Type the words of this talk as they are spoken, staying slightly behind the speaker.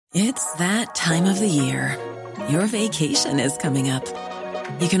It's that time of the year. Your vacation is coming up.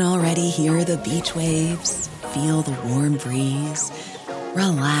 You can already hear the beach waves, feel the warm breeze,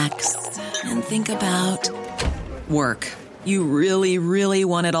 relax, and think about work. You really, really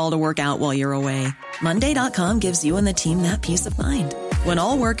want it all to work out while you're away. Monday.com gives you and the team that peace of mind. When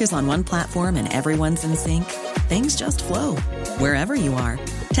all work is on one platform and everyone's in sync, things just flow. Wherever you are,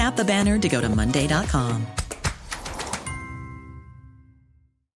 tap the banner to go to Monday.com.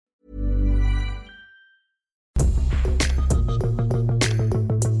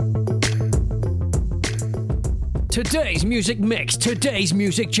 Today's music mix, today's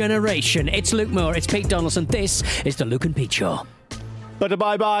music generation. It's Luke Moore, it's Pete Donaldson. This is the Luke and Pete Show. But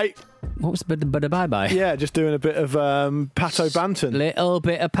bye-bye. What was the bye-bye? Yeah, just doing a bit of Pato Banton. Little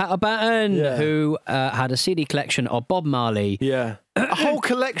bit of Pato Banton, Yeah. who had a CD collection of Bob Marley. Yeah. A whole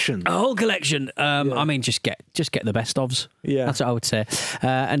collection. A whole collection. I mean, just get the best ofs. Yeah. That's what I would say.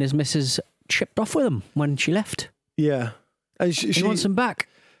 And his missus chipped off with him when she left. Yeah. And She wants him back.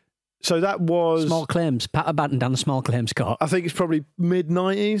 So that was... Small claims. Pato Banton down the small claims court. I think it's probably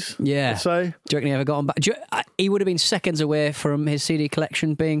mid-90s. Yeah. I'd say. Do you reckon he ever got him back? He would have been seconds away from his CD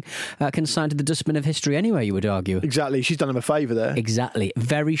collection being consigned to the dustbin of history anyway, you would argue. Exactly. She's done him a favour there. Exactly.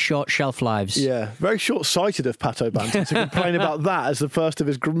 Very short shelf lives. Yeah. Very short-sighted of Pato Banton to complain about that as the first of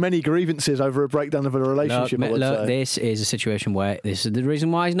his many grievances over a breakdown of a relationship, I would say. This is a situation where this is the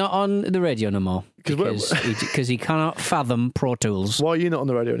reason why he's not on the radio no more. Because he cannot fathom Pro Tools. Why are you not on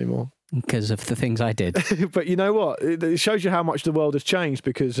the radio anymore? Because of the things I did. But you know what? It shows you how much the world has changed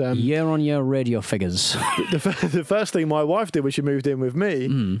because... year-on-year radio figures. The first thing my wife did when she moved in with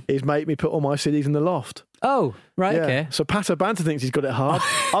me is make me put all my CDs in the loft. Oh, right, Yeah. okay. So Pato Banton thinks he's got it hard.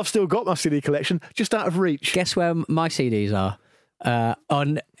 I've still got my CD collection, just out of reach. Guess where my CDs are?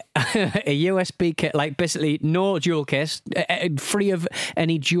 On a USB kit, like basically no dual case, free of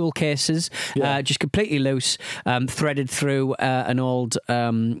any dual cases, just completely loose, threaded through an old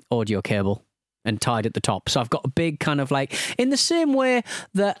audio cable and tied at the top. So I've got a big kind of like, in the same way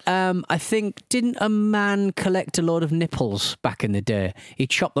that I think, didn't a man collect a load of nipples back in the day? He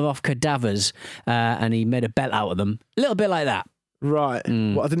chopped them off cadavers and he made a belt out of them. A little bit like that. Right.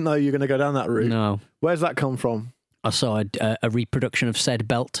 Well, I didn't know you were going to go down that route. No. Where's that come from? I saw a reproduction of said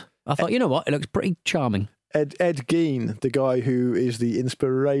belt. I thought, you know what? It looks pretty charming. Ed Gein, the guy who is the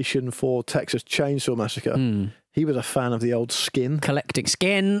inspiration for Texas Chainsaw Massacre, he was a fan of the old Skin. Collecting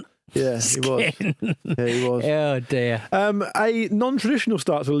skin. Yeah, Skin. he was. Yeah, he was. Oh, dear. A non-traditional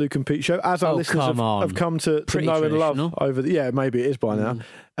start to the Luke and Pete Show, as our listeners have come to know and love over the... Yeah, maybe it is by now.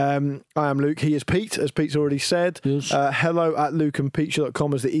 I am Luke, he is Pete, as Pete's already said. Yes. Hello at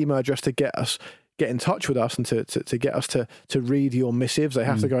lukeandpeteshow.com is the email address to get in touch with us and to get us to read your missives. They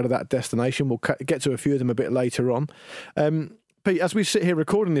have to go to that destination. We'll get to a few of them a bit later on. Pete, as we sit here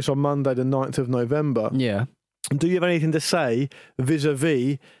recording this on Monday the 9th of November, do you have anything to say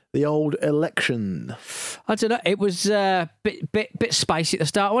vis-a-vis the old election? I don't know. It was a bit spicy at the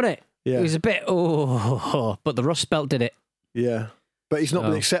start, wasn't it? Yeah. It was a bit, but the Rust Belt did it. Yeah. But it's not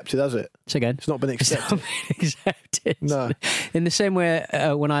been accepted, has it? It's again. It's not been accepted. Accepted. No. In the same way,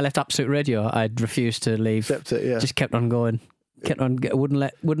 when I left Absolute Radio, I'd refused to leave. Accept it, yeah. Just kept on going. Wouldn't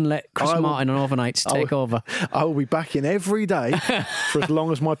let Chris Martin and Overnights take over. I will be back in every day for as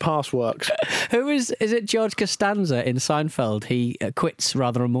long as my pass works. Who is it George Costanza in Seinfeld? He quits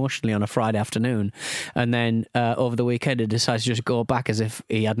rather emotionally on a Friday afternoon and then over the weekend he decides to just go back as if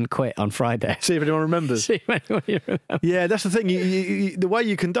he hadn't quit on Friday. See if anyone remembers. Yeah, that's the thing. You, the way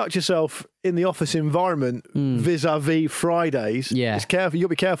you conduct yourself in the office environment vis-a-vis Fridays, it's careful. You'll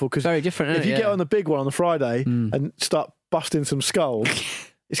be careful because very different. If you get on the big one on the Friday and start busting some skulls,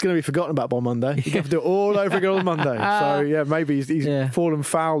 it's going to be forgotten about by Monday. You have to do it all over again on Monday. So yeah, maybe he's fallen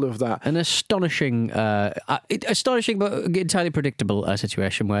foul of that. An astonishing but entirely predictable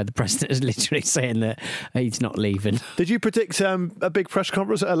situation where the president is literally saying that he's not leaving. Did you predict a big press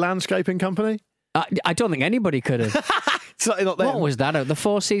conference at a landscaping company? I don't think anybody could have. Certainly not them. What was that? The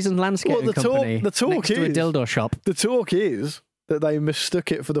Four Seasons Landscaping Company. The talk next to a dildo shop. The talk is that they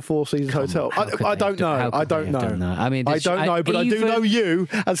mistook it for the Four Seasons Hotel. I don't know. I don't know. I mean, I don't know, but I do know you,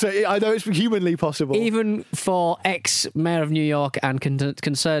 and so I know it's humanly possible. Even for ex-mayor of New York and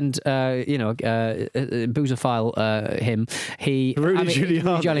concerned, boozophile him, Rudy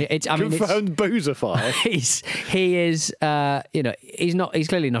Giuliani. Confirmed boozophile. He is, he's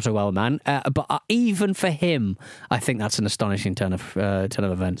clearly not a well man, but even for him, I think that's an astonishing turn of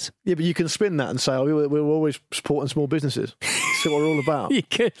events. Yeah, but you can spin that and say, we're always supporting small businesses. see what we're all about. You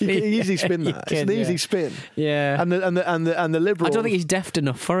could easily spin that. It's an easy spin. Yeah. And the Liberals. I don't think he's deft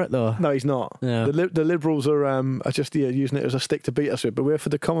enough for it, though. No, he's not. No. The Liberals are just using it as a stick to beat us with, but we're for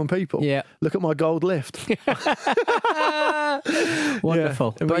the common people. Yeah. Look at my gold lift.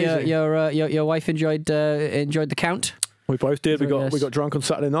 Wonderful. Yeah, but your wife enjoyed the count? We both did. We got drunk on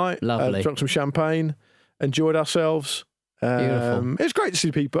Saturday night. Lovely. Drunk some champagne. Enjoyed ourselves. Beautiful. It's great to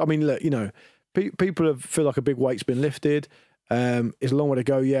see people. I mean, look, people feel like a big weight's been lifted. There's a long way to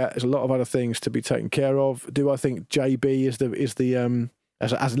go yet. There's a lot of other things to be taken care of. Do I think JB is the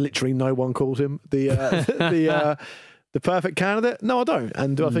as literally no one calls him the perfect candidate? No, I don't.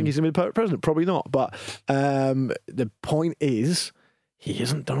 And do I think he's going to be the perfect president? Probably not. But the point is, he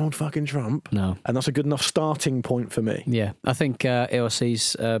isn't Donald fucking Trump. No. And that's a good enough starting point for me. Yeah, I think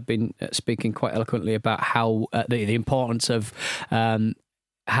AOC's been speaking quite eloquently about how the importance of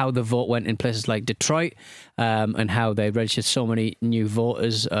how the vote went in places like Detroit, and how they registered so many new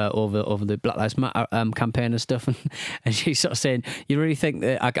voters over the Black Lives Matter campaign and stuff. And she's sort of saying, you really think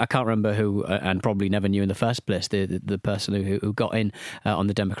that, I can't remember who, and probably never knew in the first place, the person who got in on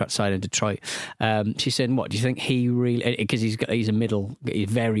the Democrat side in Detroit. She's saying, what do you think he really, because he's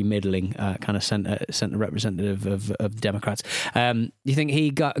very middling kind of centre representative of Democrats. Do you think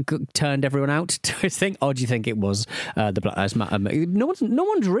he turned everyone out, do you think, or do you think it was the Black Lives Matter? No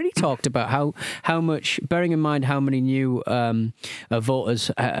one's really talked about how much, bearing in mind how many new voters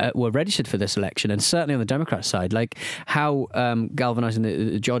were registered for this election, and certainly on the Democrat side, like how galvanising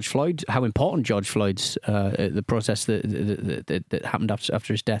the George Floyd, how important George Floyd's the process that happened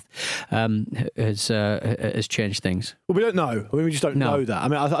after his death has changed things. Well, we don't know. I mean, we just don't know that. I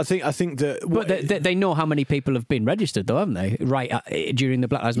mean, I think that. But they know how many people have been registered, though, haven't they? Right during the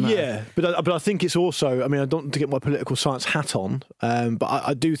Black Lives Matter. Yeah, but I think it's also. I mean, I don't want to get my political science hat on, but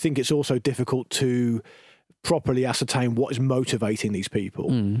I do think it's also difficult to properly ascertain what is motivating these people,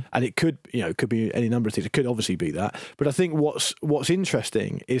 and it could be any number of things. It could obviously be that, but I think what's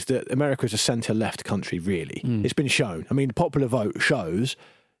interesting is that America is a centre-left country. Really, it's been shown. I mean, the popular vote shows.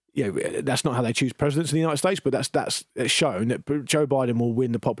 That's not how they choose presidents in the United States, but it's shown that Joe Biden will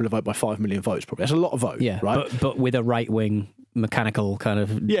win the popular vote by 5 million votes. Probably that's a lot of vote. Yeah, right. But with a right-wing mechanical kind of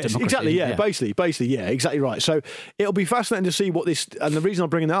yes, democracy. exactly. Yeah, basically, yeah, exactly right. So it'll be fascinating to see what this. And the reason I'm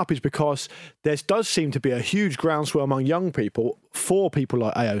bringing that up is because there does seem to be a huge groundswell among young people for people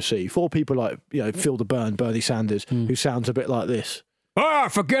like AOC, for people like Phil de Burn, Bernie Sanders, who sounds a bit like this.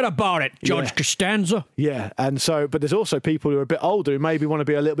 Forget about it, Judge Costanza. Yeah, and so, but there's also people who are a bit older who maybe want to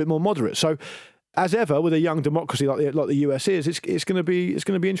be a little bit more moderate. So, as ever, with a young democracy like the US is, it's going to be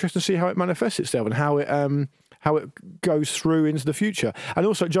interesting to see how it manifests itself and how it goes through into the future. And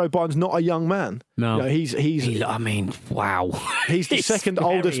also, Joe Biden's not a young man. No, I mean, wow, he's the second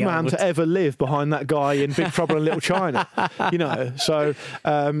oldest man to ever live behind that guy in Big Trouble in Little China. So.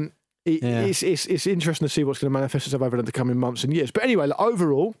 It's interesting to see what's going to manifest itself over the coming months and years. But anyway,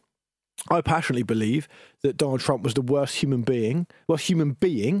 overall, I passionately believe that Donald Trump was the worst human being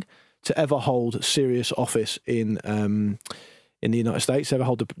to ever hold serious office in the United States, ever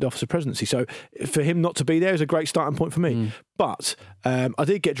hold the office of presidency. So for him not to be there is a great starting point for me. But I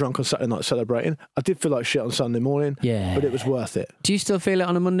did get drunk on Saturday night celebrating. I did feel like shit on Sunday morning, but it was worth it. Do you still feel it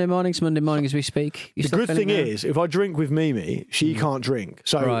on a Monday morning? It's Monday morning as we speak. The good thing is, if I drink with Mimi, she can't drink.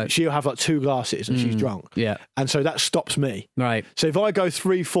 So she'll have like 2 glasses and she's drunk. Yeah. And so that stops me. Right. So if I go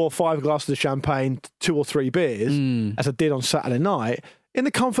 3, 4, 5 glasses of champagne, 2 or 3 beers, as I did on Saturday night, in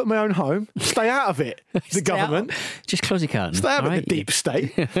the comfort of my own home, stay out of it, the government. Just close your curtains. Stay out of the deep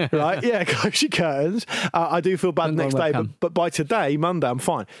state, right? Yeah, close your curtains. I do feel bad the next day, but by today, Monday, I'm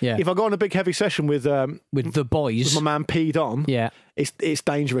fine. Yeah. If I go on a big heavy session with the boys, with my man peed on, it's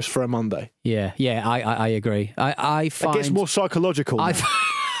dangerous for a Monday. Yeah, I agree. I find it gets more psychological than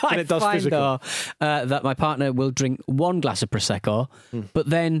it does physical. Though, that my partner will drink 1 glass of Prosecco, but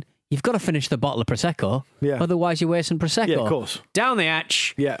then you've got to finish the bottle of Prosecco, otherwise you're wasting Prosecco. Yeah, of course. Down the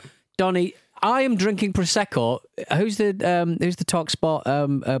hatch. Yeah. Donny, I am drinking Prosecco. Who's the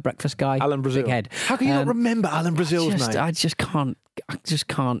TalkSport breakfast guy? Alan Brazil. Big head. How can you not remember Alan Brazil's name? I just can't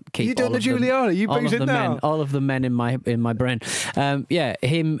keep. You doing the Giuliani? You boozing now? All of the men in my brain.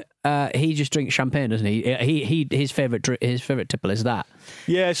 Him. He just drinks champagne, doesn't he? His favourite tipple is that.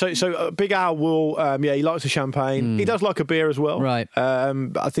 Yeah, so Big Al will. He likes the champagne. He does like a beer as well. Right.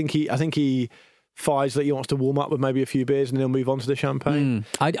 But I think he finds that he wants to warm up with maybe a few beers and then move on to the champagne.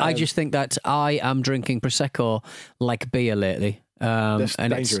 I just think that I am drinking Prosecco like beer lately. That's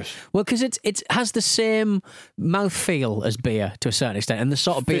and dangerous. Because it has the same mouthfeel as beer to a certain extent, and the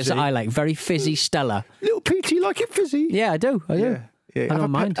sort of beers that I like, very fizzy, Stella. Little peachy, like it fizzy. Yeah, I do. Yeah, I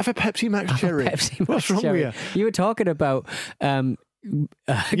don't mind. Have a Pepsi Max Cherry. Pepsi Max What's wrong Cherry. with you? You were talking about.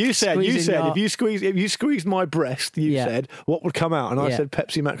 You said your- if you squeezed my breast, you Yeah. said what would come out, and I Yeah. said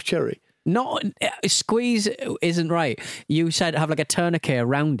Pepsi Max Cherry. Not squeeze isn't right. You said have like a tourniquet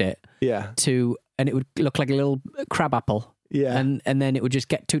around it Yeah, and it would look like a little crab apple. yeah. And then it would just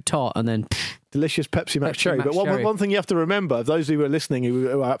get too taut and then Delicious Pepsi Max Pepsi Cherry. Max But Cherry. one thing you have to remember, those who are listening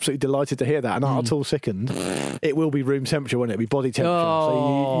who are absolutely delighted to hear that and aren't at all sickened, it will be room temperature, won't it? It'll be body temperature.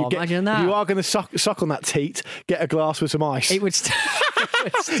 Oh, imagine that. If you are going to suck on that teat, get a glass with some ice. it would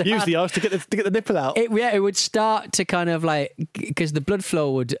Use the ice to get the nipple out. It would start to kind of like, because the blood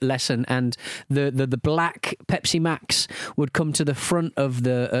flow would lessen and the black Pepsi Max would come to the front of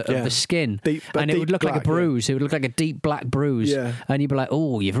the skin, Deep- but and it deep would look like a black, yeah. bruise. It would look like a deep black bruise, Yeah. and you'd be like,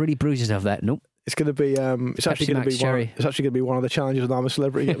 "Oh, you've really bruised yourself there." Nope. It's going to be. It's actually going to Max be. Cherry. It's actually going to be one of the challenges of I'm a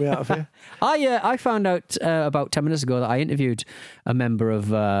Celebrity. Get me out of here. I found out about 10 minutes ago that I interviewed a member of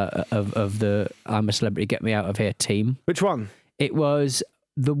the I'm a Celebrity, Get Me Out of Here team. Which one? It was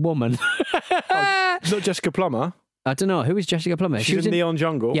the woman. It's not Jessica Plummer. I don't know who is Jessica Plummer. She's in Neon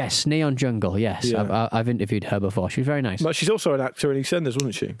Jungle. Yes, Neon Jungle. Yes, Yeah. I've interviewed her before. She was very nice. But she's also an actor in EastEnders,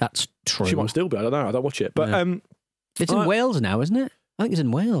 wasn't she? That's true. She might still be. I don't know. I don't watch it. But Yeah. It's in Wales now, isn't it? I think it's in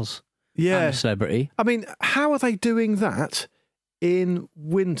Wales. I'm yeah. a Celebrity. I mean, how are they doing that in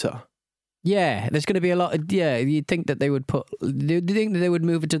winter? Yeah, there's going to be a lot. You'd think that they would you'd think that they would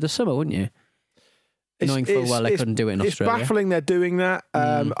move it to the summer, wouldn't you? Knowing full well they couldn't do it in Australia. It's baffling they're doing that.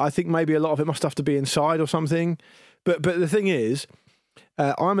 I think maybe a lot of it must have to be inside or something. But the thing is,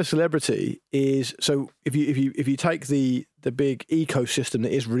 I'm a Celebrity is so if you take the big ecosystem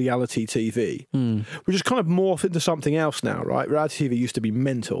that is reality TV, we just kind of morph into something else now, right? Reality TV used to be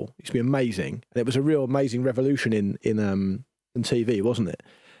mental, used to be amazing, and it was a real amazing revolution in TV, wasn't it?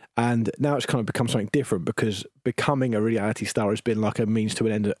 And now it's kind of become something different because becoming a reality star has been like a means to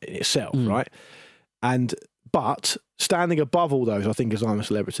an end in itself, right? But standing above all those, I think, is I'm a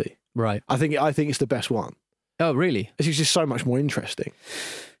Celebrity. Right. I think it's the best one. Oh, really? It's just so much more interesting.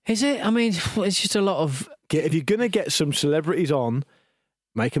 Is it? I mean, it's just a lot of... If you're going to get some celebrities on,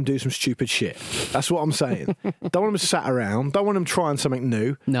 make them do some stupid shit. That's what I'm saying. Don't want them sat around. Don't want them trying something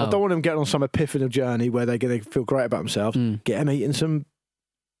new. No. I don't want them getting on some epiphany journey where they're going to feel great about themselves. Get them eating some...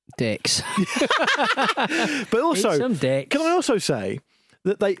 dicks. But also, Eat some dicks. can I also say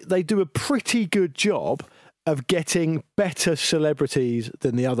that they do a pretty good job of getting better celebrities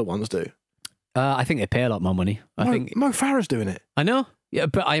than the other ones do. I think they pay a lot more money. I think Mo Farah's doing it. I know. Yeah,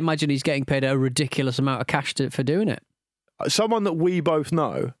 but I imagine he's getting paid a ridiculous amount of cash for doing it. Someone that we both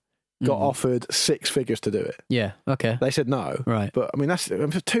know got offered 6 figures to do it. Yeah. Okay. They said no. Right. But I mean, that's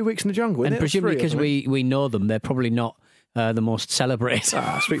for 2 weeks in the jungle. And isn't it? presumably 3 or because something. we know them, they're probably not the most celebrated.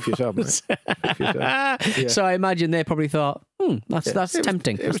 Speak for yourself, mate. Speak for yourself. Yeah. So I imagine they probably thought, that's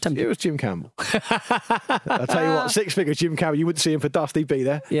tempting. It was Jim Campbell. I'll tell you what, 6 figures, Jim Campbell. You wouldn't see him for dust. He'd be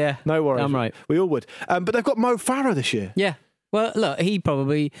there. Yeah. No worries. I'm right. We all would. But they've got Mo Farah this year. Yeah. Well, look, he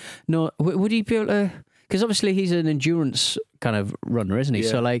probably would he be able to? Because obviously he's an endurance kind of runner, isn't he? Yeah.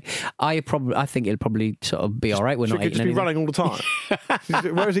 So like, I think he'll probably sort of be all right. We're So not he could eating just be anything. running all the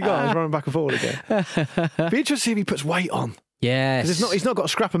time. Where has he gone? He's running back and forward again. Be interesting to see if he puts weight on. Yes. Because he's not got a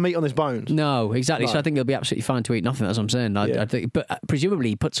scrap of meat on his bones. No, exactly. So Right. I think he'll be absolutely fine to eat nothing. That's what I'm saying. Yeah. I think, but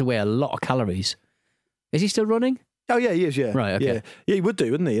presumably he puts away a lot of calories. Is he still running? Oh, yeah, he is, yeah. Right, okay. Yeah, he would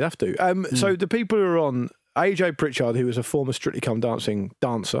do, wouldn't he? He'd have to. So the people who are on, AJ Pritchard, who was a former Strictly Come Dancing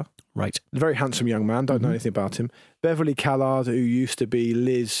dancer, Right. a very handsome young man, don't know anything about him. Beverly Callard, who used to be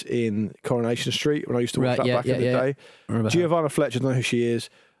Liz in Coronation Street when I used to watch that back in the day. I remember her. Giovanna Fletcher, don't know who she is.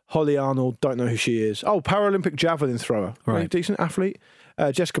 Holly Arnold, don't know who she is. Oh, Paralympic javelin thrower. Very Right. decent athlete.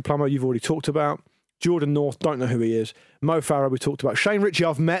 Jessica Plummer, you've already talked about. Jordan North, don't know who he is. Mo Farah, we talked about. Shane Ritchie,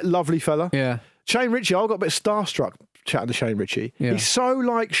 I've met, lovely fella. Yeah. Shane Ritchie, I got a bit starstruck chatting to Shane Ritchie. Yeah. He's so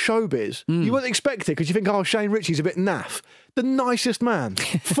like showbiz. You wouldn't expect it because you think, oh, Shane Ritchie's a bit naff. The nicest man,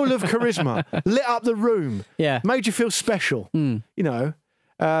 full of charisma, lit up the room, Yeah. made you feel special. You know,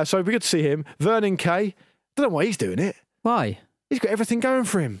 so it'd be good to see him. Vernon Kay, don't know why he's doing it. Why? He's got everything going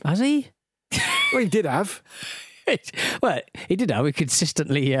for him. Has he? Well, he did have. Well, he did have. He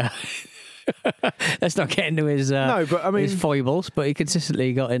consistently. Let's not get into his No, but I mean, his foibles, but he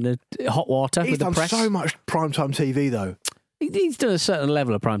consistently got into hot water he's with the done press. so much primetime TV though. He's done a certain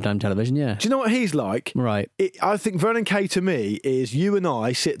level of primetime television, yeah. Do you know what he's like? Right. I think Vernon Kay to me is you and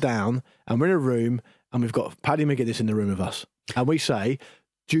I sit down and we're in a room and we've got Paddy McGuinness in the room with us. And we say,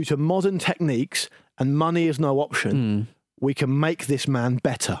 due to modern techniques and money is no option, we can make this man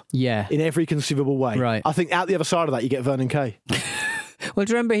better Yeah. in every conceivable way. Right. I think out the other side of that, you get Vernon Kay. Well,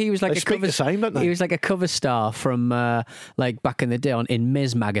 do you remember he was like They speak the same, don't they? He was like a cover star from like back in the day in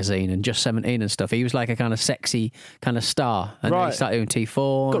Ms magazine and Just 17 and stuff. He was like a kind of sexy kind of star, and then he started doing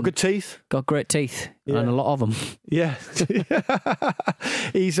T4. Got good teeth. Got great teeth, and a lot of them. Yeah,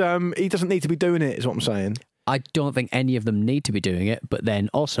 he doesn't need to be doing it. Is what I'm saying. I don't think any of them need to be doing it, but then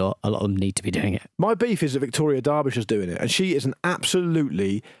also a lot of them need to be doing it. My beef is that Victoria Derbyshire's doing it, and she is an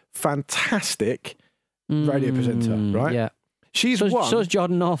absolutely fantastic radio presenter, right? Yeah. So's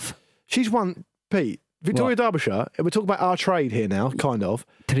Jordan North. She's won, Pete. Victoria Derbyshire, we're talking about our trade here now, kind of.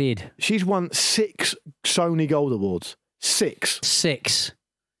 Trade. She's won 6 Sony Gold Awards. 6.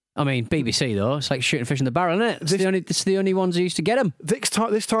 I mean, BBC though, it's like shooting fish in the barrel, isn't it? It's the only ones who used to get them.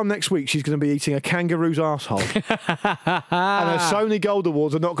 This time next week, she's going to be eating a kangaroo's arsehole. And her Sony Gold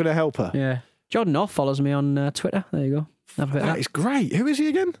Awards are not going to help her. Yeah. Jordan North follows me on Twitter. There you go. Have a bit of that is great. Who is he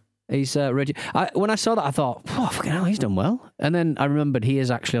again? He's Radio. When I saw that, I thought, oh, fucking hell, he's done well. And then I remembered he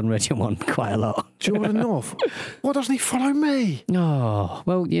is actually on Radio 1 quite a lot. Jordan North. Why doesn't he follow me? Oh,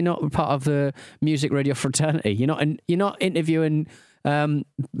 well, you're not part of the music radio fraternity. You're not interviewing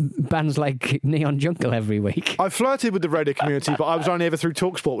bands like Neon Jungle every week. I flirted with the radio community, but I was only ever through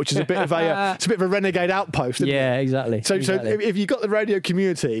TalkSport, which is a bit of a renegade outpost. Isn't it? Exactly. So if you got the radio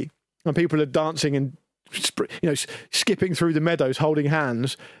community and people are dancing and skipping through the meadows, holding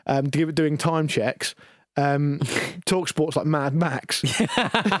hands, doing time checks. TalkSport's like Mad Max.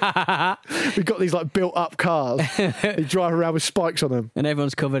 We've got these like built-up cars. They drive around with spikes on them, and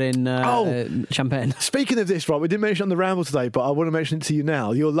everyone's covered in champagne. Speaking of this, right, we didn't mention it on the ramble today, but I want to mention it to you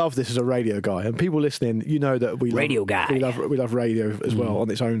now. You'll love this as a radio guy, and people listening, you know that we love radio as well on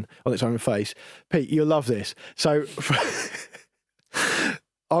its own face. Pete, you'll love this. So.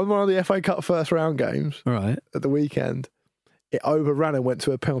 On one of the FA Cup first round games at the weekend, it overran and went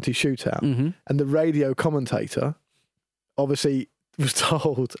to a penalty shootout. Mm-hmm. And the radio commentator obviously was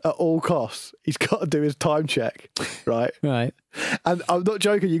told at all costs he's got to do his time check, right? Right. And I'm not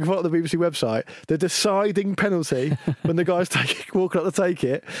joking, you can find it on the BBC website, the deciding penalty when the guy's walking up to take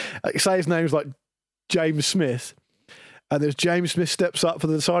it, say his name's like James Smith. And as James Smith steps up for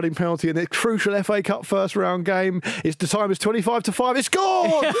the deciding penalty in the crucial FA Cup first round game, the time is 25-5. It's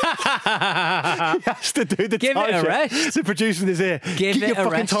gone! He has to do the Give time it a check. rest. The producer's in his ear. Give Get it your a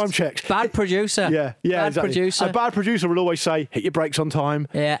fucking rest. time checks. Bad producer. Yeah, bad exactly. producer. A bad producer will always say, hit your brakes on time.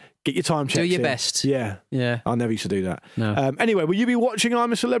 Yeah. Get your time checks Do your in. best. Yeah. I never used to do that. No. Anyway, will you be watching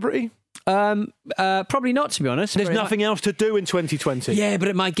I'm a Celebrity? Probably not, to be honest. There's nothing else to do in 2020. Yeah, but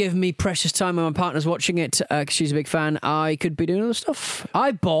it might give me precious time when my partner's watching it because she's a big fan. I could be doing other stuff.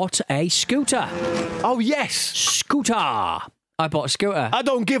 I bought a scooter. Oh, yes. Scooter. I bought a scooter. I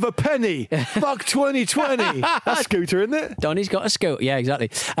don't give a penny. Fuck 2020. That's scooter, isn't it? Donnie's got a scooter. Yeah,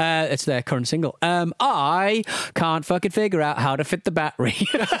 exactly. It's their current single. I can't fucking figure out how to fit the battery.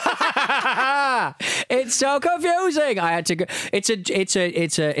 It's so confusing. I had to go.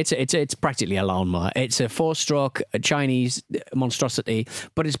 It's practically a lawnmower. It's a 4-stroke Chinese monstrosity,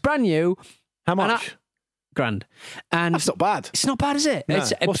 but it's brand new. How much? £1,000. And that's not bad. It's not bad, is it? No.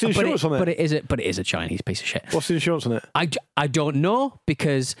 What's the insurance on it? But it is a Chinese piece of shit. What's the insurance on it? I don't know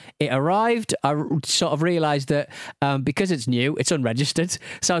because it arrived. I sort of realised that because it's new, it's unregistered.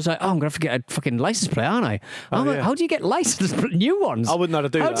 So I was like, I'm going to have to get a fucking license plate, aren't I? How do you get new ones? I wouldn't know how to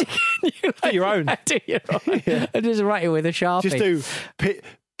do that. Do your own. Do your own. Yeah. I just write it with a Sharpie. Just do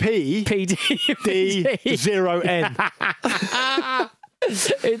PD0N.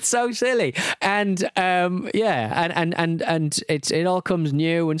 It's so silly, and and it all comes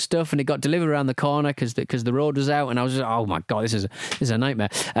new and stuff, and it got delivered around the corner because the road was out, and I was just, oh my god, this is a nightmare.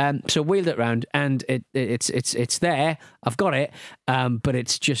 So wheeled it round, and it's there. I've got it, but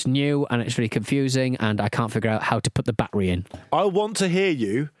it's just new and it's really confusing, and I can't figure out how to put the battery in. I want to hear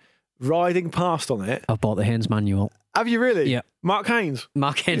you riding past on it. I've bought the Haynes manual. Have you really? Yeah. Mark Haynes.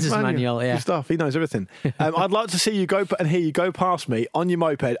 Mark Haynes' manual, yeah. Good stuff. He knows everything. I'd like to see you go and hear you go past me on your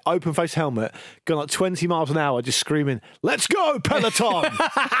moped, open face helmet, going like 20 miles an hour, just screaming, "Let's go, Peloton!"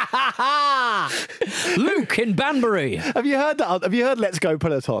 Luke in Banbury. Have you heard that? Have you heard "Let's go,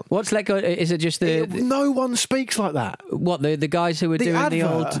 Peloton"? What's "Let Go"? Is it just no one speaks like that. What the guys who were doing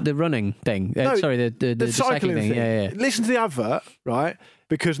advert. the running thing? Sorry, the cycling thing. Yeah. Listen to the advert, right?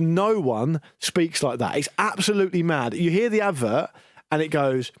 Because no one speaks like that. It's absolutely mad. You hear the advert and it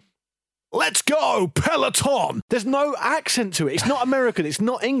goes, "Let's go, Peloton." There's no accent to it. It's not American. It's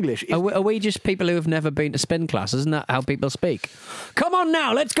not English. Are we just people who have never been to spin class? Isn't that how people speak? Come on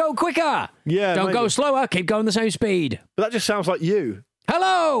now, let's go quicker. Yeah. Don't go slower. Keep going the same speed. But that just sounds like you.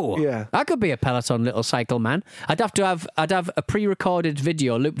 Hello. Yeah. I could be a Peloton little cycle man. I'd have a pre-recorded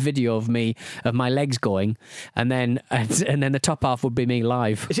loop video of my legs going, and then the top half would be me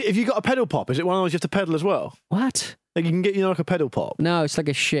live. Have you got a pedal pop? Is it one of those you have to pedal as well? What? Like you can get like a pedal pop. No, it's like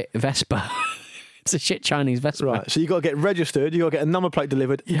a shit Vespa. It's a shit Chinese Vespa. Right, so you got to get registered, you got to get a number plate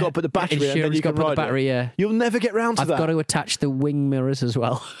delivered, you got to put the battery in, then you can ride battery, it. Yeah. You'll never get round to that. I've got to attach the wing mirrors as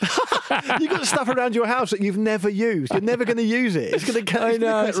well. You've got stuff around your house that you've never used. You're never going to use it. It's going to get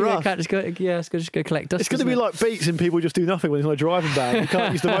it's going to collect dust. It's going to be like Beats and people just do nothing when it's not a driving bag. You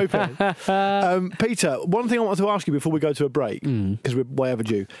can't use them open. Peter, one thing I wanted to ask you before we go to a break, because we're way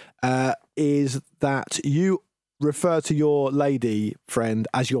overdue, is that you refer to your lady friend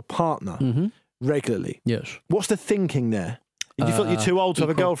as your partner regularly. Yes. What's the thinking there? Do you feel like you're too old to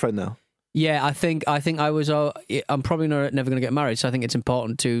have a girlfriend now? Yeah, I think I was. I'm probably never going to get married, so I think it's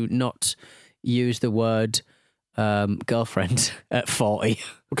important to not use the word girlfriend at 40.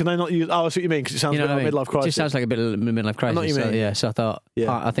 Well, can I not use? Oh, I see what you mean, because it sounds like a midlife crisis. It just sounds like a bit of a midlife crisis. I know what you mean. So, so I thought.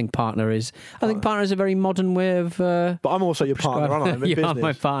 Yeah. I think partner is. I think partner is a very modern way of. But I'm also your partner, aren't I? I'm in you business. are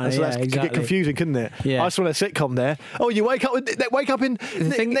my partner. So exactly. Could get confusing, couldn't it? Yeah. I saw a sitcom there. Oh, you wake up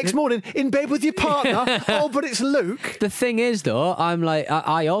next morning in bed with your partner. Oh, but it's Luke. The thing is, though, I'm like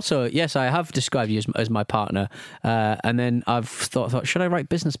I also I have described you as my partner, and then I've thought should I write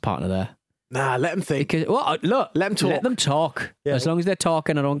business partner there? Nah, let them think. Because let them talk. Let them talk. Yeah. As long as they're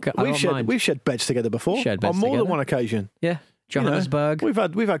talking, I don't mind. We've shed beds together before. On more than one occasion. Yeah. Johannesburg. We've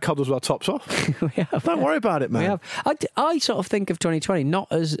had cuddles with our tops off. We have. Don't worry about it, man. We have. I sort of think of 2020 not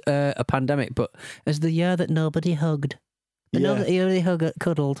as a pandemic, but as the year that nobody hugged. Nobody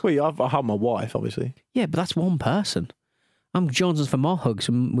cuddled. Well, I hug my wife, obviously. Yeah, but that's one person. I'm jonesing for more hugs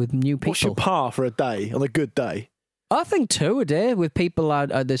with new people. What's your par for a day, on a good day? I think 2 a day with people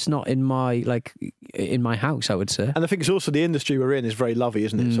that's not in my house, I would say. And I think it's also the industry we're in is very lovey,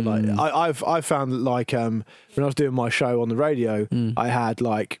 isn't it? So like I've found like when I was doing my show on the radio, I had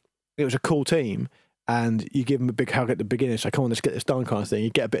it was a cool team, and you give them a big hug at the beginning, so come on, let's get this done kind of thing. You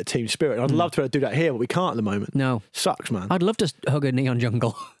get a bit of team spirit. And I'd love to be able to do that here, but we can't at the moment. No. Sucks, man. I'd love to hug a neon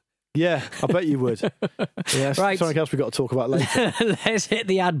jungle. Yeah, I bet you would. Yeah, right. Something else we've got to talk about later. Let's hit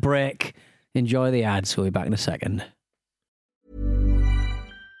the ad break. Enjoy the ads. We'll be back in a second.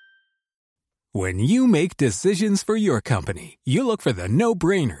 When you make decisions for your company, you look for the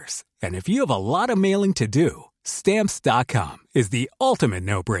no-brainers. And if you have a lot of mailing to do, Stamps.com is the ultimate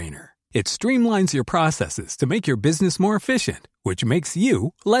no-brainer. It streamlines your processes to make your business more efficient, which makes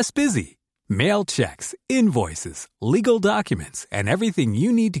you less busy. Mail checks, invoices, legal documents, and everything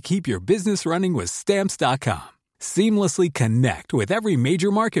you need to keep your business running with Stamps.com. Seamlessly connect with every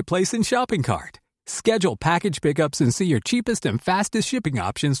major marketplace and shopping cart. Schedule package pickups and see your cheapest and fastest shipping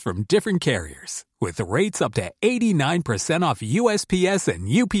options from different carriers. With rates up to 89% off USPS and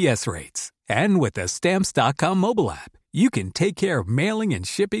UPS rates. And with the Stamps.com mobile app, you can take care of mailing and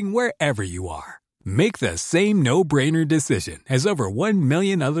shipping wherever you are. Make the same no-brainer decision as over 1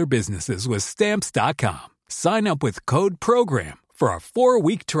 million other businesses with Stamps.com. Sign up with code PROGRAM for a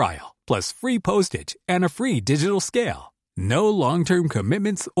 4-week trial, plus free postage and a free digital scale. No long-term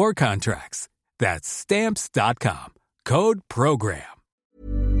commitments or contracts. That's Stamps.com. Code PROGRAM.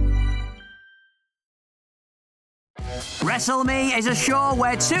 WrestleMe is a show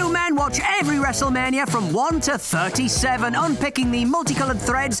where 2 men watch every WrestleMania from 1 to 37, unpicking the multicoloured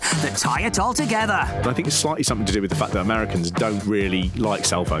threads that tie it all together. I think it's slightly something to do with the fact that Americans don't really like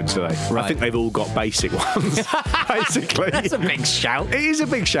cell phones, do they? Right. I think they've all got basic ones, basically. That's a big shout. It is a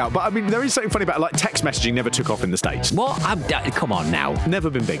big shout, but I mean, there is something funny about it, like text messaging never took off in the States. What? Come on now.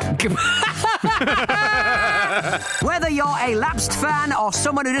 Never been big. Whether you're a lapsed fan or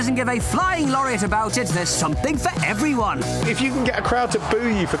someone who doesn't give a flying laureate about it, there's something for everyone. If you can get a crowd to boo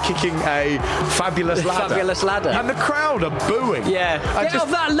you for kicking a fabulous ladder. And the crowd are booing. Yeah. Get off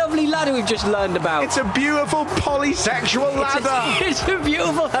that lovely ladder we've just learned about. It's a beautiful polysexual ladder. It's a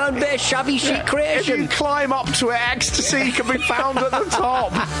beautiful handmade shabby chic creation. If you climb up to it, ecstasy can be found at the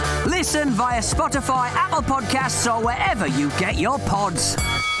top. Listen via Spotify, Apple Podcasts, or wherever you get your pods.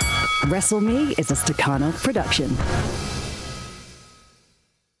 WrestleMe is a Staccato production.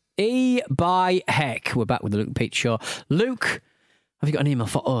 By heck, we're back with the Luke and Pete Show. Luke, have you got an email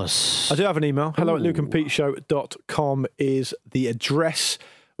for us? I do have an email. Hello at lukeandpeteshow.com is the address.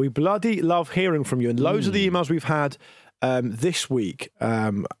 We bloody love hearing from you. And loads of the emails we've had this week, we're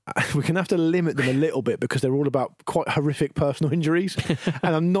going to have to limit them a little bit because they're all about quite horrific personal injuries.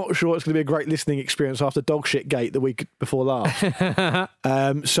 And I'm not sure it's going to be a great listening experience after Dog Shit Gate the week before last.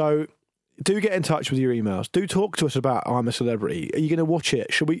 So do get in touch with your emails. Do talk to us about I'm a Celebrity. Are you going to watch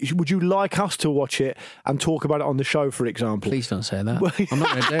it? Would you like us to watch it and talk about it on the show, for example? Please don't say that. I'm not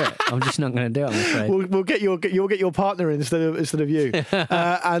going to do it. I'm just not going to do it, I'm afraid. We'll get your partner in instead of you.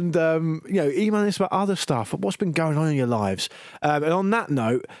 And email us about other stuff. What's been going on in your lives? And on that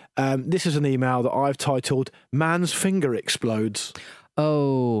note, this is an email that I've titled "Man's Finger Explodes."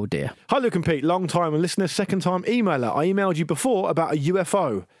 Oh dear. Hi Luke and Pete, long time listener, second time emailer. I emailed you before about a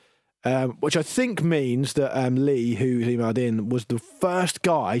UFO, which I think means that Lee, who's emailed in, was the first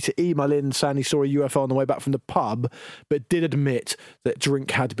guy to email in saying he saw a UFO on the way back from the pub, but did admit that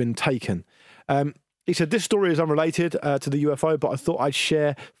drink had been taken. He said, this story is unrelated to the UFO, but I thought I'd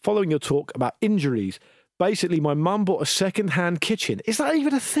share following your talk about injuries. Basically, my mum bought a second-hand kitchen. Is that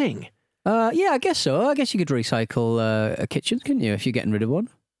even a thing? Yeah, I guess so. I guess you could recycle a kitchen, couldn't you, if you're getting rid of one?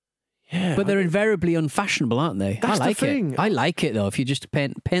 Yeah, but they're invariably unfashionable, aren't they? That's I like the thing. it. I like it though. If you just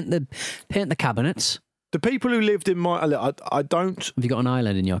paint the cabinets. The people who lived in my, I don't. Have you got an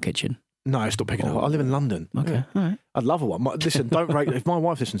island in your kitchen? No, it's not big enough. I live in London. Okay, yeah. All right. I'd love a one. Listen, don't rate. If my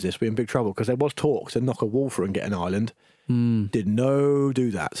wife listens to this, we're in big trouble because there was talk to knock a wall through and get an island. Did no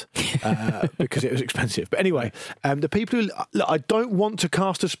do that because it was expensive. But anyway, the people who look, I don't want to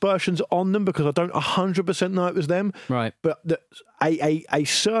cast aspersions on them because I don't 100% know it was them. Right. But a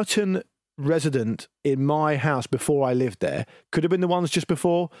certain resident in my house before I lived there could have been the ones just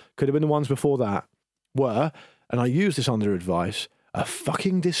before, could have been the ones before that were, and I use this under advice, a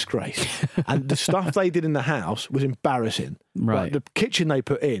fucking disgrace. And the stuff they did in the house was embarrassing. Right. Like the kitchen they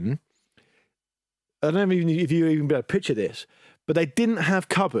put in, I don't know if you even be able to picture this, but they didn't have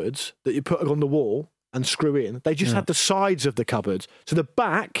cupboards that you put on the wall and screw in. They just had the sides of the cupboards. So the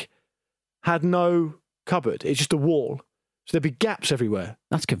back had no cupboard. It's just a wall. So there'd be gaps everywhere.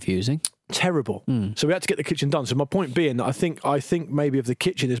 That's confusing. Terrible. So we had to get the kitchen done. So my point being that I think maybe of the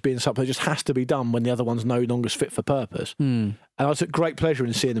kitchen as being something that just has to be done when the other one's no longer fit for purpose. And I took great pleasure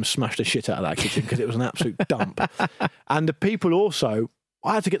in seeing them smash the shit out of that kitchen because it was an absolute dump. And the people also,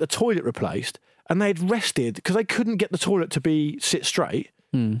 I had to get the toilet replaced. And they'd rested, because they couldn't get the toilet to sit straight,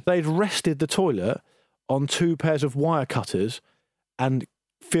 they'd rested the toilet on 2 pairs of wire cutters and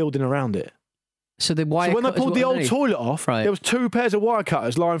fielding around it. So the wire. So when they pulled the old toilet off, right, there was 2 pairs of wire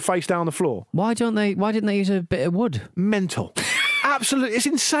cutters lying face down on the floor. Why didn't they use a bit of wood? Mental. Absolutely, it's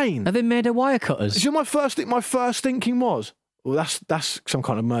insane. Have they made a wire cutters? So my first thinking was, well, that's some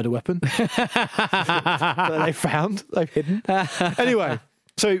kind of murder weapon that they found, they've hidden. Anyway.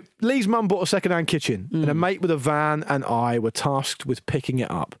 So Lee's mum bought a second-hand kitchen and a mate with a van and I were tasked with picking it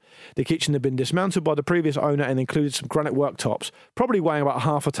up. The kitchen had been dismantled by the previous owner and included some granite worktops, probably weighing about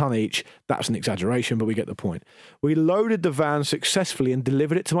half a tonne each. That's an exaggeration, but we get the point. We loaded the van successfully and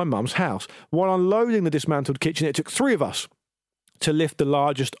delivered it to my mum's house. While unloading the dismantled kitchen, it took 3 of us to lift the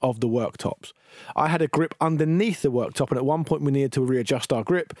largest of the worktops. I had a grip underneath the worktop and at one point we needed to readjust our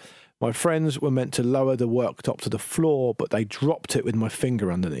grip. My friends were meant to lower the worktop to the floor, but they dropped it with my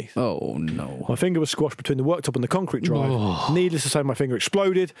finger underneath. Oh, no. My finger was squashed between the worktop and the concrete drive. Oh. Needless to say, my finger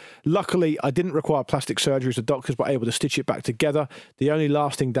exploded. Luckily, I didn't require plastic surgery as the doctors were able to stitch it back together. The only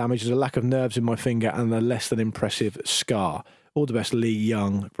lasting damage is a lack of nerves in my finger and a less than impressive scar. All the best, Lee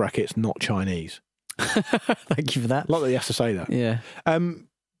Young, brackets, not Chinese. Thank you for that. Like that he has to say that. Yeah.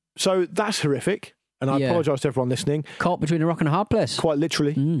 So that's horrific. And I apologise to everyone listening. Caught between a rock and a hard place. Quite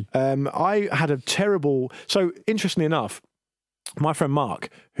literally. I had a terrible... So, interestingly enough, my friend Mark,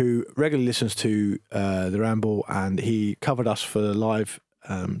 who regularly listens to The Ramble, and he covered us for the live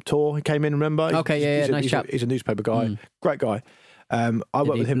tour. He came in, remember? Okay, nice chap. He's a newspaper guy. Great guy. I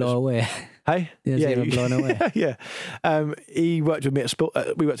worked with him. Blow away? Hey? Yeah, blown away. Yeah. He worked with me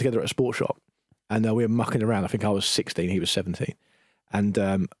at we worked together at a sports shop, and we were mucking around. I think I was 16, he was 17.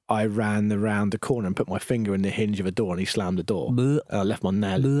 And I ran around the corner and put my finger in the hinge of a door and he slammed the door. And I left my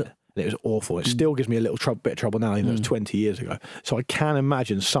nail in it. And it was awful. It still gives me a little bit of trouble now, even though it was 20 years ago. So I can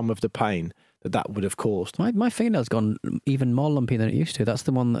imagine some of the pain that would have caused. My fingernail's gone even more lumpy than it used to. That's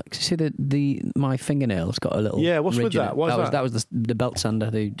the one that... See, my fingernail's got a little... Yeah, what's with that? Why is that? That was the belt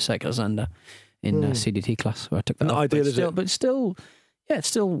sander, the circular sander in CDT class where I took that off. Ideal, is it? But still... Yeah, it's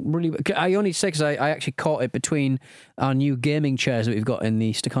still really... I only say because I actually caught it between our new gaming chairs that we've got in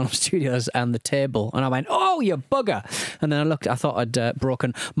the Stakhanov studios and the table. And I went, oh, you bugger. And then I looked, I thought I'd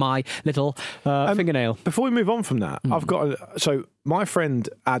broken my little fingernail. Before we move on from that, I've got... So my friend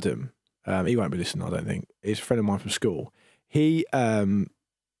Adam, he won't be listening, I don't think. He's a friend of mine from school. He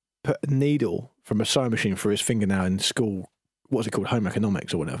put a needle from a sewing machine for his fingernail in school. What's it called? Home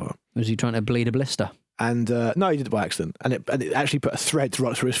economics or whatever. Was he trying to bleed a blister? And no, he did it by accident, and it actually put a thread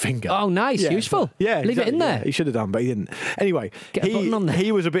right through his finger. Oh, nice, useful. Yeah, leave it in there. Yeah, he should have done, but he didn't. Anyway, Get a button on there.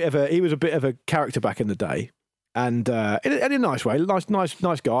 he was a bit of a character back in the day, and in a nice way,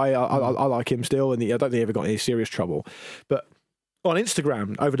 nice guy. I like him still, and I don't think he ever got any serious trouble. But on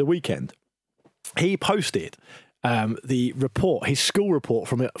Instagram over the weekend, he posted the report, his school report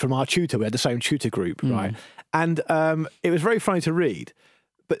from our tutor. We had the same tutor group, right? And it was very funny to read.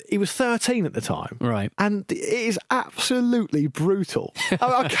 But he was 13 at the time, right? And it is absolutely brutal.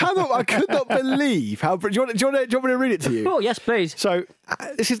 I could not believe how. Do you want me to read it to you? Oh yes, please. So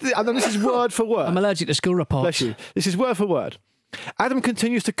this is word for word. I'm allergic to school reports. Bless you. This is word for word. Adam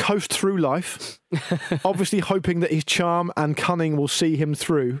continues to coast through life, obviously hoping that his charm and cunning will see him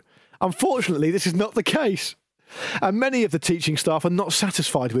through. Unfortunately, this is not the case. And many of the teaching staff are not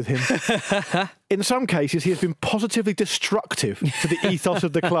satisfied with him. In some cases, he has been positively destructive to the ethos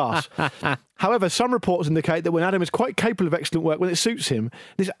of the class. However, some reports indicate that when Adam is quite capable of excellent work when it suits him,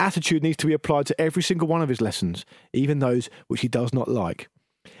 this attitude needs to be applied to every single one of his lessons, even those which he does not like.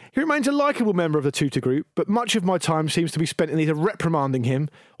 He remains a likeable member of the tutor group, but much of my time seems to be spent in either reprimanding him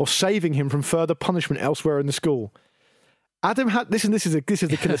or saving him from further punishment elsewhere in the school. Adam had this is the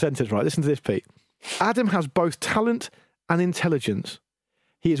killer sentence, right? Listen to this, Pete. Adam has both talent and intelligence.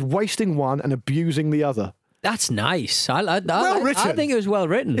 He is wasting one and abusing the other. That's nice. I think it was well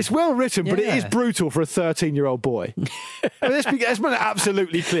written. It's well written, but it is brutal for a 13-year-old boy. I mean, let's make it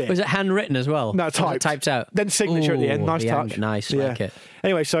absolutely clear. Was it handwritten as well? No, typed out. Then signature at the end. Nice touch. Nice, like it.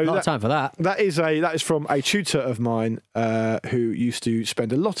 Anyway, so not time for that. That is from a tutor of mine who used to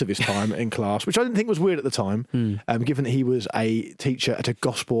spend a lot of his time in class, which I didn't think was weird at the time, given that he was a teacher at a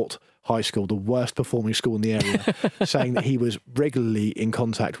Gosport high school, the worst performing school in the area, saying that he was regularly in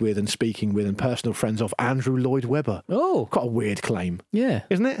contact with and speaking with and personal friends of Andrew Lloyd Webber. Oh, quite a weird claim, yeah,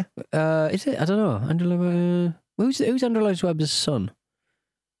 isn't it? Is it? I don't know. Andrew, who's Andrew Lloyd Webber's son?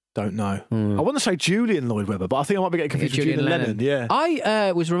 Don't know. I want to say Julian Lloyd Webber, but I think I might be getting confused with Julian Lennon. Yeah,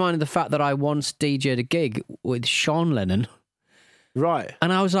 I was reminded of the fact that I once DJ'd a gig with Sean Lennon, right?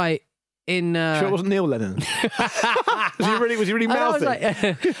 And I was like, sure it wasn't Neil Lennon. was he really mouthy?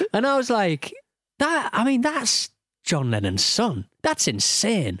 And I was like, that's John Lennon's son. That's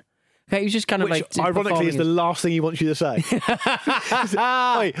insane. Okay, he was just kind of which, ironically, is the last thing he wants you to say.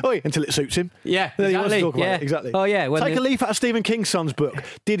 Oi, until it suits him. Yeah, then exactly. He wants to talk about it. Exactly. Oh yeah. Take a leaf out of Stephen King's son's book.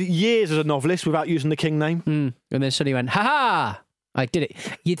 Did years as a novelist without using the King name. And then suddenly went, ha ha! I did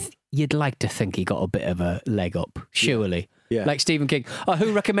it. You'd like to think he got a bit of a leg up, surely. Yeah. Like Stephen King. Oh,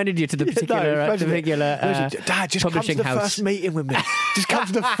 who recommended you to the particular, Dad, just come to the first meeting with me. Just come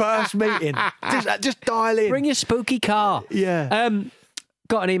to the first meeting. Just dial in. Bring your spooky car. Yeah.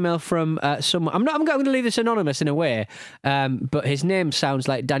 Got an email from someone. I'm going to leave this anonymous in a way, but his name sounds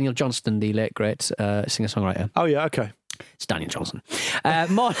like Daniel Johnston, the late great singer-songwriter. Oh yeah, okay. It's Daniel Johnson.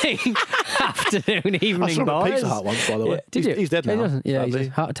 Morning, afternoon, evening, I saw him at boys. Pizza Hut once, by the way. Did you? He's dead now. Yeah, he's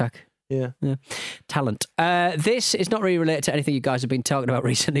heart attack. Yeah. Talent. This is not really related to anything you guys have been talking about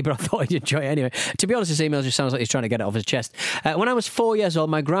recently, but I thought I'd enjoy it anyway. To be honest, this email just sounds like he's trying to get it off his chest. When I was 4 years old,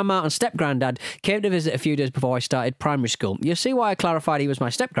 my grandma and step-granddad came to visit a few days before I started primary school. You see why I clarified he was my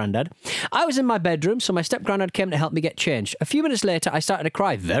step-granddad? I was in my bedroom, so my step-granddad came to help me get changed. A few minutes later, I started to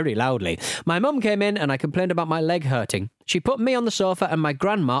cry very loudly. My mum came in and I complained about my leg hurting. She put me on the sofa and my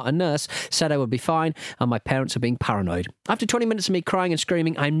grandma, a nurse, said I would be fine and my parents are being paranoid. After 20 minutes of me crying and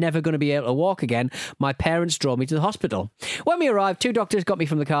screaming, I'm never going to be able to walk again, my parents drove me to the hospital. When we arrived, 2 doctors got me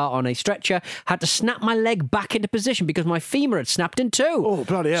from the car on a stretcher, had to snap my leg back into position because my femur had snapped in two. Oh,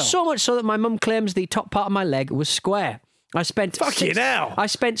 bloody hell. So much so that my mum claims the top part of my leg was square. I spent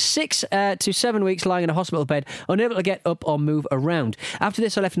 6 to 7 weeks lying in a hospital bed, unable to get up or move around. After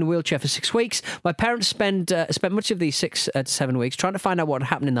this, I left in a wheelchair for 6 weeks. My parents spent much of these 6 to 7 weeks trying to find out what had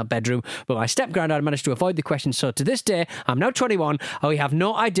happened in that bedroom, but my step-granddad managed to avoid the question. So to this day, I'm now 21, and we have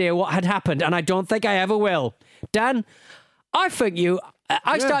no idea what had happened, and I don't think I ever will. Dan, I think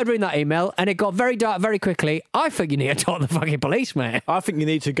I started reading that email and it got very dark very quickly. I think you need to talk to the fucking police, mate. I think you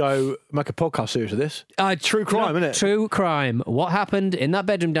need to go make a podcast series of this. True crime, isn't it? True crime. What happened in that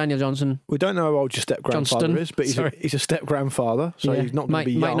bedroom, Daniel Johnson? We don't know how old your step-grandfather is, but he's a step-grandfather, so he's not going to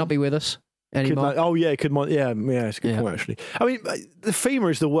be young. Might not be with us anymore. It's a good point, actually. I mean, the femur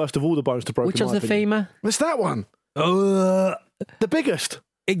is the worst of all the bones to broken. Which one's the femur? It's that one. The biggest.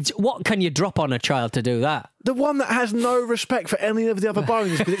 What can you drop on a child to do that? The one that has no respect for any of the other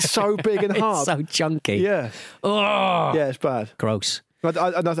bones because it's so big and hard. It's so chunky. Yeah. Oh. Yeah, it's bad. Gross.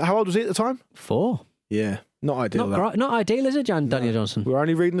 How old was he at the time? 4. Yeah. Not ideal. Not ideal, is it, Daniel Johnson? We're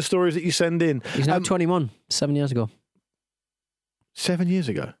only reading the stories that you send in. He's now 21, 7 years ago. 7 years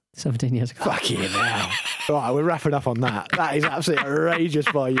ago? 17 years ago. Fuck you now. Right, we're wrapping up on that. That is absolutely outrageous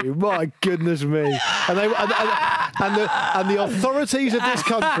by you. My goodness me. And the authorities of this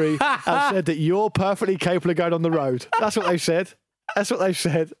country have said that you're perfectly capable of going on the road. That's what they've said.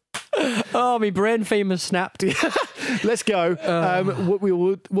 Oh, my brain femur snapped. Let's go. What we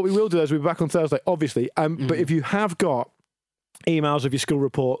will do is we'll be back on Thursday, obviously. But if you have got emails of your school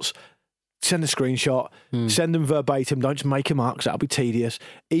reports, send a screenshot, send them verbatim, don't just make them up because that'll be tedious.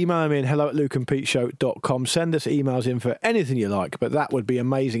 Email them in hello@lukeandpeteshow.com. Send us emails in for anything you like, but that would be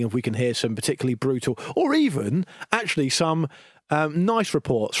amazing if we can hear some particularly brutal or even actually some nice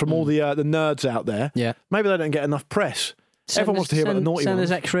reports from all the nerds out there. Yeah. Maybe they don't get enough press. Everyone wants to hear about the naughty ones. Send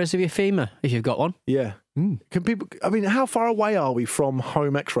us x-rays of your femur if you've got one. Yeah. Can people? I mean, how far away are we from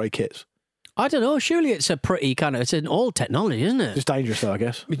home x-ray kits? I don't know. Surely it's a pretty it's an old technology, isn't it? It's dangerous though, I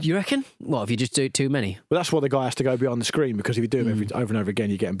guess. You reckon? Well, if you just do too many. Well, that's why the guy has to go behind the screen, because if you do them over and over again,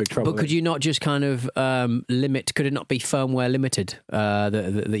 you get in big trouble. But could you not just kind of limit? Could it not be firmware limited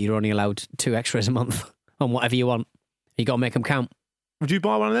that you're only allowed 2 x-rays a month on whatever you want? You got to make them count. Would you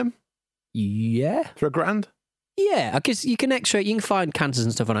buy one of them? Yeah. For $1,000? Yeah, because you can x-ray. You can find cancers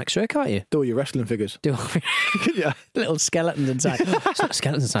and stuff on x-ray, can't you? Do all your wrestling figures. Yeah. Little skeletons inside. It's not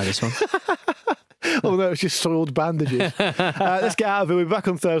skeletons inside this one. Oh no, it's just soiled bandages. Let's get out of it. We'll be back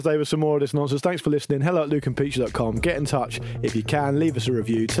on Thursday with some more of this nonsense. Thanks for listening. hello@lukeandpeach.com. Get in touch if you can. Leave us a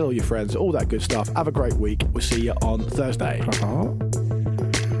review. Tell all your friends. All that good stuff. Have a great week. We'll see you on Thursday.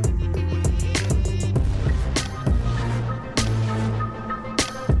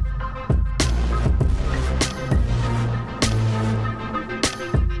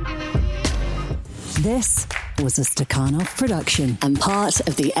 This was a Stakhanov production and part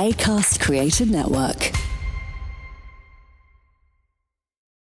of the Acast Creator Network.